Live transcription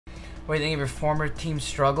What do you think of your former team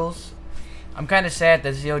struggles? I'm kind of sad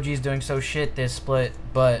that ZOG is doing so shit this split,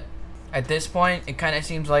 but at this point, it kind of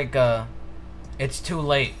seems like it's too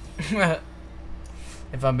late. If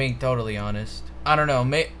I'm being totally honest, I don't know.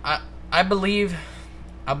 I believe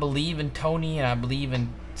in Tony, and I believe in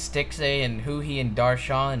Stixay and Huhi and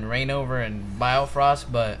Darshawn and Rainover and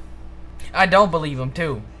Biofrost, but I don't believe them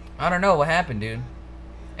too. I don't know what happened, dude.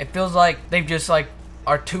 It feels like they've just like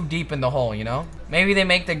are too deep in the hole, you know? Maybe they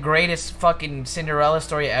make the greatest fucking Cinderella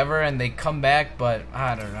story ever and they come back, but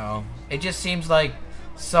I don't know. It just seems like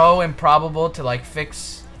so improbable to like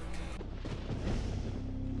fix.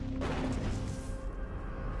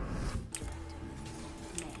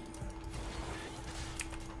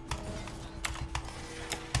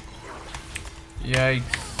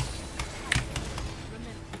 Yikes.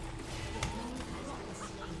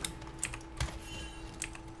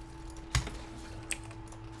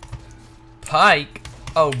 Pike?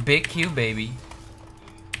 Oh, big Q, baby.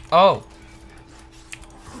 Oh.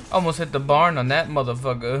 Almost hit the barn on that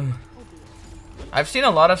motherfucker. I've seen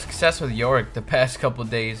a lot of success with Yorick the past couple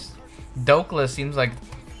days. Dokla seems like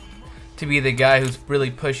to be the guy who's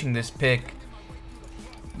really pushing this pick.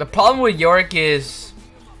 The problem with Yorick is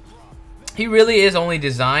he really is only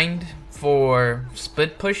designed for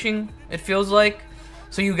split pushing, it feels like.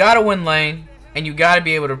 So you gotta win lane, and you gotta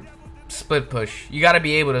be able to split push. You gotta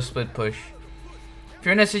be able to split push. If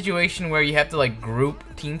you're in a situation where you have to like group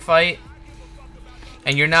team fight,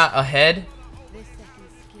 and you're not ahead,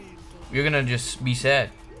 you're gonna just be sad.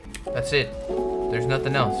 That's it. There's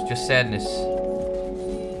nothing else, just sadness.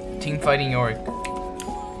 Team fighting Yorick.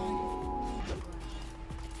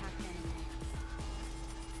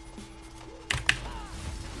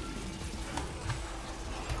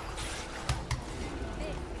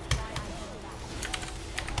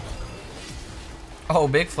 Oh,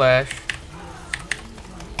 big flash.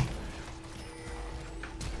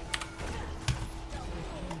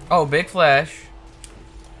 Oh, big flash.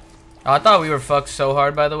 Oh, I thought we were fucked so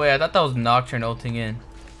hard, by the way. I thought that was Nocturne ulting in.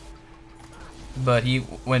 But he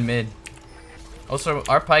went mid. Also,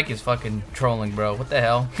 our Pyke is fucking trolling, bro. What the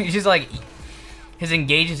hell? He's just like, his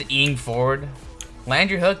engage is eating forward. Land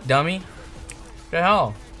your hook, dummy. What the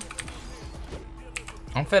hell?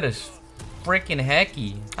 I'm fed as freaking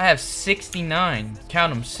hecky. I have 69.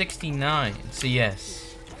 Count them, 69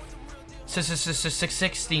 CS.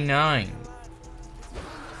 69.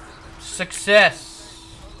 Success.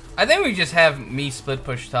 I think we just have me split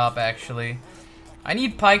push top, actually. I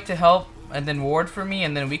need Pyke to help and then ward for me,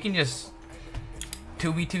 and then we can just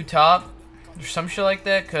 2v2 top or some shit like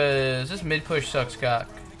that, cause this mid push sucks cock.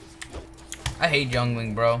 I hate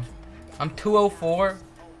jungling, bro. I'm 204,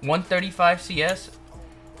 135 CS,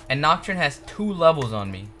 and Nocturne has 2 levels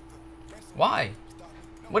on me. Why?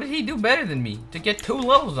 What did he do better than me to get 2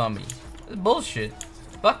 levels on me? This is bullshit.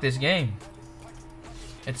 Fuck this game.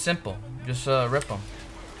 It's simple. Just rip him.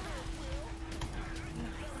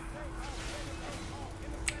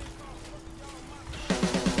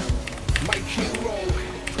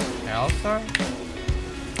 Alistar?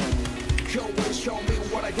 Show me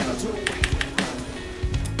what I gotta do.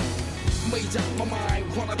 Made up my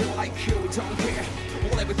mind, wanna be like you, don't care.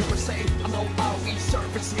 Whatever you say, I know I'll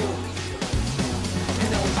resurface you. You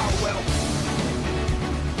know I will.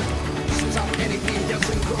 Sometimes anything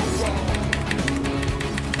doesn't go wrong.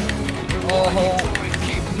 Oh.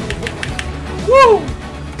 Woo!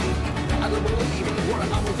 I don't believe in what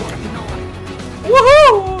I'm working on.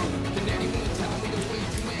 Woohoo!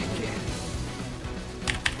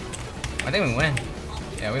 I think we win.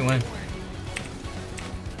 Yeah, we win.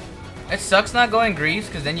 It sucks not going Greaves,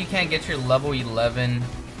 because then you can't get your level 11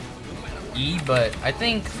 E, but I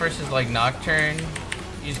think versus like Nocturne,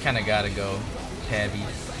 you just kind of gotta go tabby.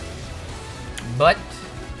 But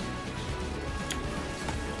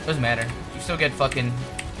doesn't matter. You still get fucking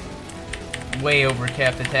way over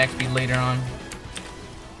capped attack speed later on.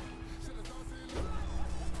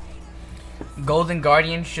 Golden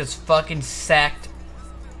Guardians just fucking sacked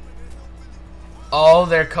all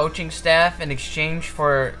their coaching staff in exchange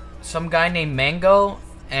for some guy named Mango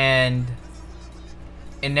and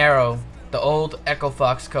Inero, the old Echo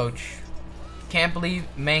Fox coach. Can't believe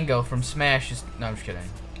Mango from Smash is... No, I'm just kidding.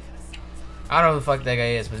 I don't know who the fuck that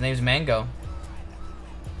guy is, but his name's Mango.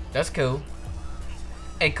 That's cool.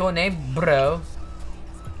 Hey, cool name, bro.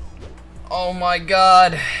 Oh my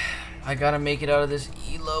god. I gotta make it out of this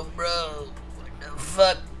elo, bro. What the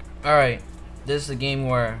fuck? Alright. This is a game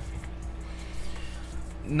where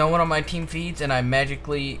no one on my team feeds and I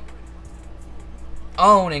magically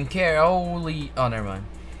own and care. Holy... Oh, never mind.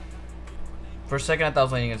 For a second I thought I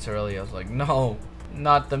was landing against Aurelia. I was like, no,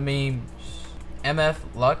 not the memes. MF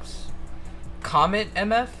Lux. Comet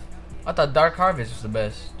MF? I thought Dark Harvest was the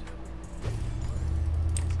best.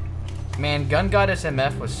 Man, Gun Goddess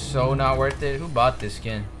MF was so not worth it. Who bought this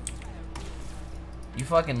skin? You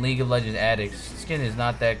fucking League of Legends addicts. Skin is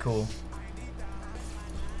not that cool.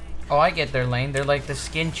 Oh, I get their lane. They're like the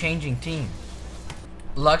skin changing team.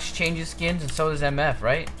 Lux changes skins and so does MF,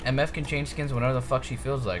 right? MF can change skins whenever the fuck she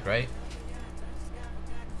feels like, right?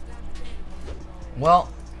 Well,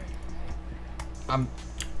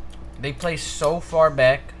 they play so far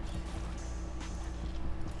back.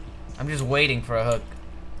 I'm just waiting for a hook.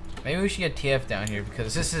 Maybe we should get TF down here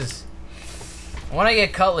because this is... When I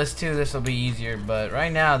get Cutlass too, this will be easier, but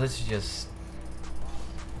right now this is just...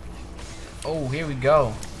 Oh, here we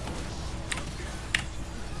go.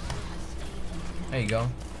 There you go.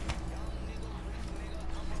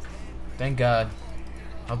 Thank God.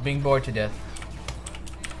 I was being bored to death.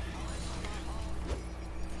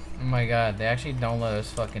 Oh my God, they actually don't let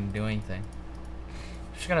us fucking do anything.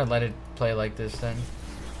 Just gonna let it play like this then.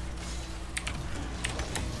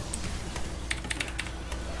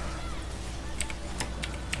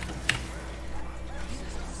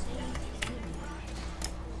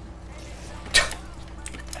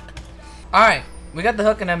 Alright, we got the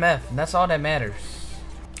hook in MF, and that's all that matters.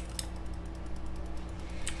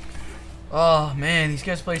 Oh man, these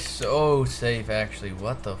guys play so safe actually.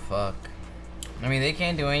 What the fuck? I mean, they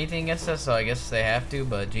can't do anything against us, so I guess they have to,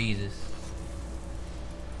 but Jesus.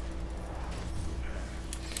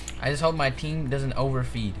 I just hope my team doesn't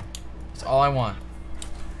overfeed. That's all I want.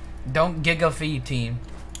 Don't giga feed, team.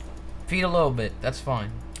 Feed a little bit, that's fine.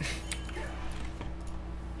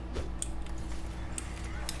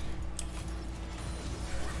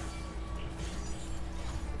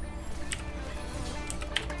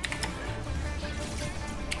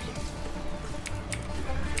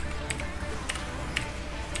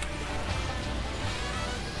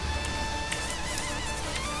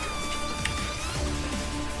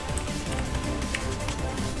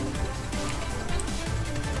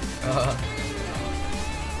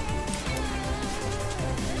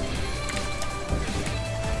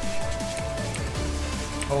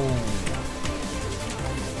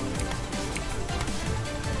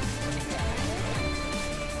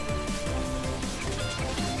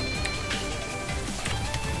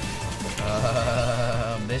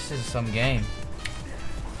 This is some game.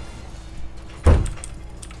 I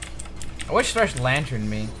wish Thresh lanterned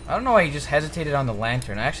me. I don't know why he just hesitated on the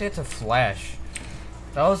lantern. I actually had to flash.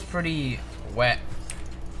 That was pretty wet.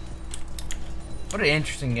 What an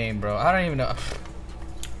interesting game, bro. I don't even know.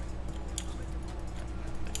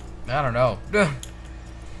 I don't know. I'm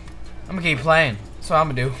gonna keep playing. That's what I'm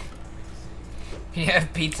gonna do. Can you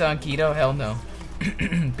have pizza on keto? Hell no.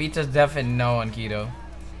 Pizza's definitely no on keto.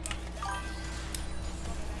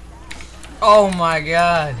 Oh my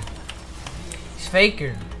God. He's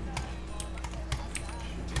faker.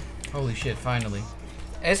 Holy shit, finally.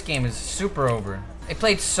 This game is super over. They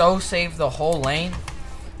played so safe the whole lane.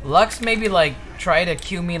 Lux maybe like tried to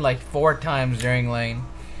Q me like 4 times during lane.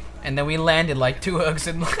 And then we landed like 2 hooks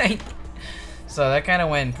in lane. So that kind of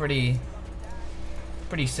went pretty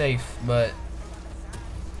safe, but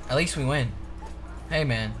at least we win. Hey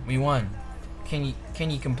man, we won. Can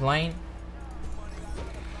you complain?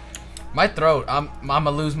 My throat, I'm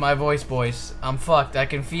gonna lose my voice, boys. I'm fucked. I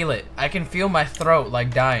can feel it. I can feel my throat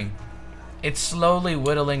like dying. It's slowly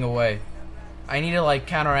whittling away. I need to like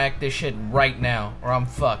counteract this shit right now, or I'm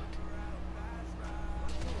fucked.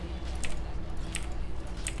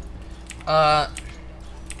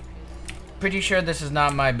 Pretty sure this is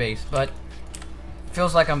not my base, but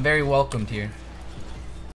feels like I'm very welcomed here.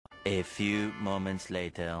 A few moments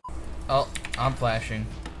later. Oh, I'm flashing.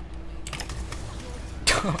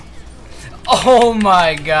 Oh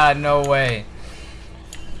my God, no way.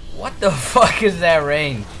 What the fuck is that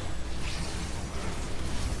range?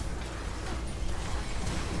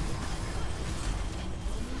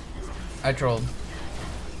 I trolled.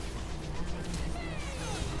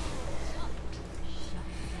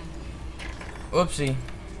 Oopsie.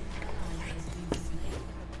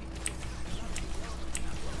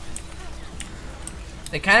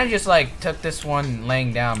 They kind of just like took this one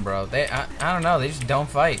laying down, bro. I don't know, they just don't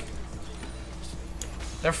fight.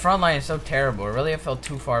 Their front line is so terrible. Really, I fell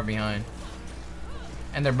too far behind.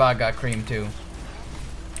 And their bot got creamed too.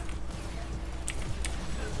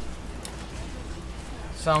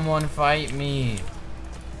 Someone fight me.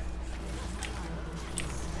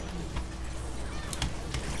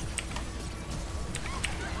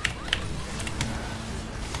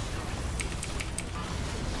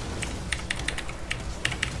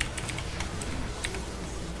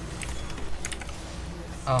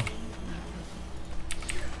 Oh.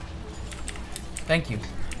 Thank you.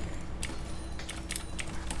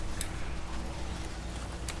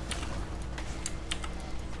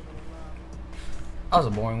 That was a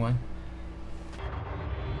boring one.